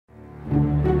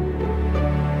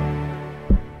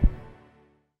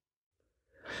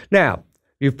Now,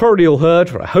 you've probably all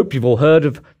heard, or I hope you've all heard,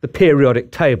 of the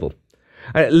periodic table.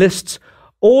 And it lists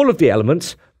all of the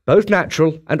elements, both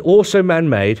natural and also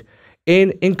man-made,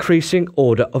 in increasing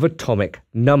order of atomic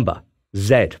number,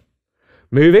 Z,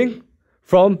 moving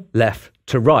from left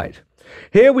to right.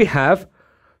 Here we have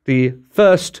the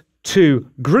first two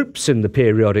groups in the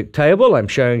periodic table. I'm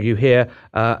showing you here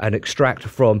an extract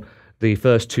from the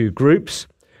first two groups,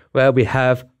 where we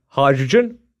have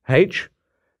hydrogen, H,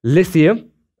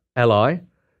 lithium, Li,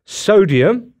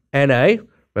 sodium, Na.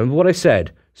 Remember what I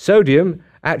said, sodium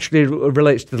actually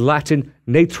relates to the Latin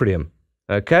natrium,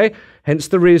 okay? Hence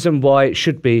the reason why it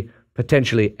should be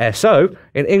potentially SO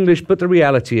in English, but the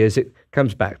reality is it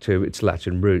comes back to its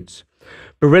Latin roots.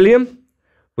 Beryllium,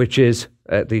 which is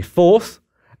the fourth,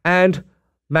 and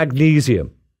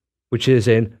magnesium, which is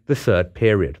in the third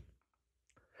period.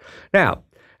 Now,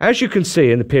 as you can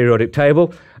see in the periodic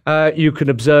table, you can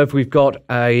observe we've got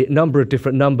a number of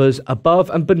different numbers above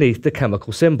and beneath the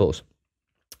chemical symbols.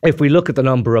 If we look at the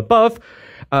number above,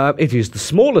 it is the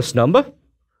smallest number,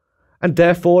 and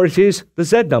therefore it is the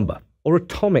Z number, or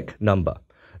atomic number.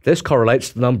 This correlates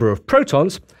to the number of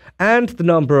protons and the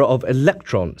number of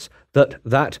electrons that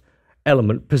that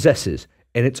element possesses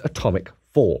in its atomic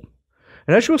form.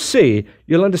 And as you'll see,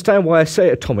 you'll understand why I say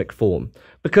atomic form,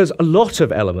 because a lot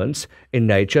of elements in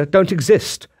nature don't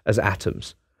exist as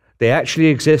atoms. They actually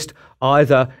exist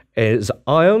either as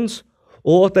ions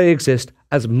or they exist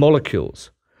as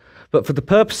molecules. But for the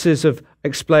purposes of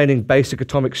explaining basic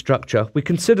atomic structure, we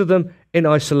consider them in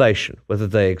isolation, whether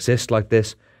they exist like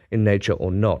this in nature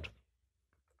or not.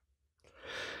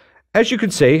 As you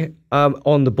can see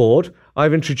on the board,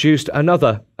 I've introduced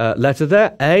another letter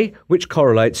there, A, which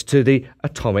correlates to the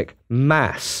atomic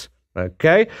mass.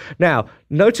 Okay? Now,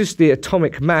 notice the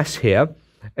atomic mass here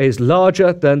is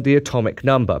larger than the atomic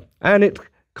number, and it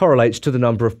correlates to the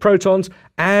number of protons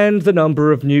and the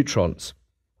number of neutrons,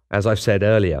 as I've said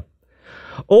earlier.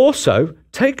 Also,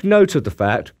 take note of the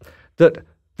fact that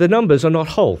the numbers are not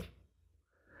whole.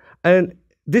 And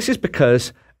this is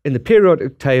because in the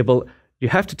periodic table, you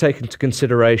have to take into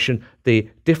consideration the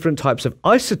different types of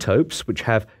isotopes which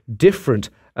have different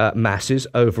masses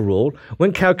overall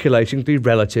when calculating the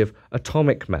relative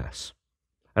atomic mass.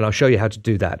 And I'll show you how to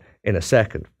do that in a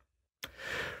second.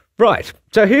 Right,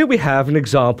 so here we have an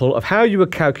example of how you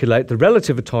would calculate the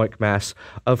relative atomic mass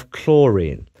of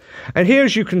chlorine. And here,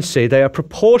 as you can see, they are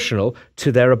proportional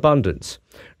to their abundance.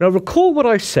 Now recall what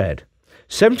I said.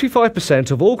 75%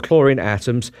 of all chlorine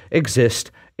atoms exist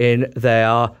in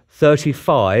their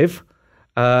 35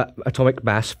 atomic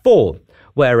mass form,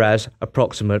 whereas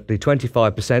approximately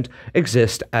 25%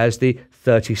 exist as the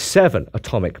 37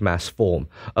 atomic mass form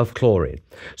of chlorine.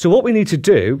 So what we need to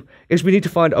do is we need to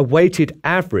find a weighted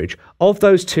average of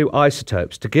those two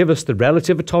isotopes to give us the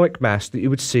relative atomic mass that you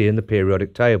would see in the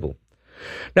periodic table.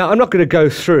 Now, I'm not going to go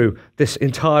through this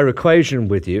entire equation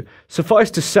with you. Suffice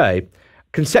to say,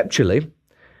 conceptually,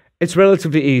 it's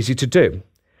relatively easy to do.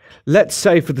 Let's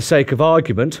say, for the sake of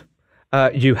argument,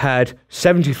 you had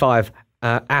 75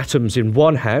 atoms in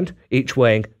one hand, each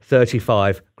weighing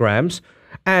 35 grams,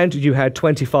 and you had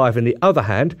 25 in the other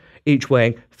hand, each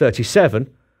weighing 37.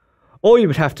 All you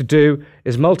would have to do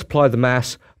is multiply the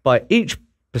mass by each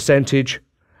percentage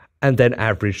and then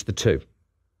average the two.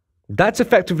 That's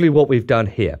effectively what we've done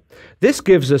here. This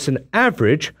gives us an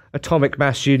average atomic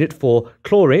mass unit for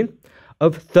chlorine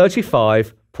of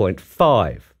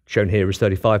 35.5. Shown here is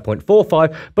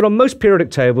 35.45, but on most periodic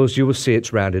tables you will see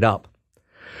it's rounded up.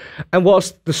 And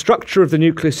whilst the structure of the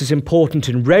nucleus is important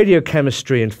in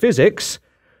radiochemistry and physics,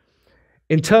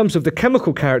 in terms of the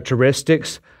chemical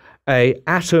characteristics, an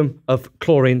atom of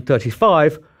chlorine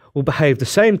 35 will behave the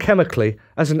same chemically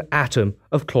as an atom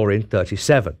of chlorine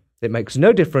 37. It makes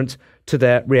no difference to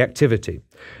their reactivity.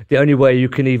 The only way you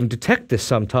can even detect this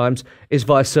sometimes is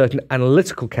via certain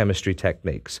analytical chemistry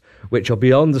techniques, which are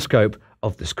beyond the scope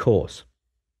of this course.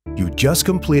 You just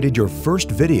completed your first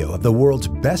video of the world's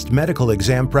best medical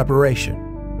exam preparation.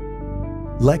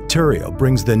 Lecturio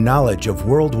brings the knowledge of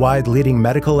worldwide leading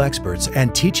medical experts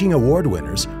and teaching award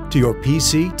winners to your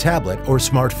PC, tablet, or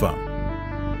smartphone.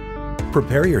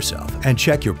 Prepare yourself and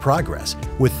check your progress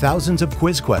with thousands of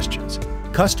quiz questions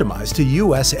customized to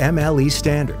USMLE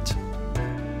standards.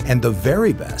 And the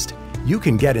very best, you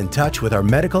can get in touch with our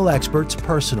medical experts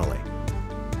personally.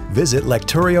 Visit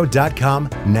Lecturio.com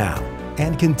now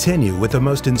and continue with the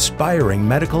most inspiring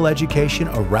medical education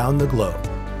around the globe,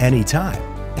 anytime,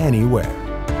 anywhere.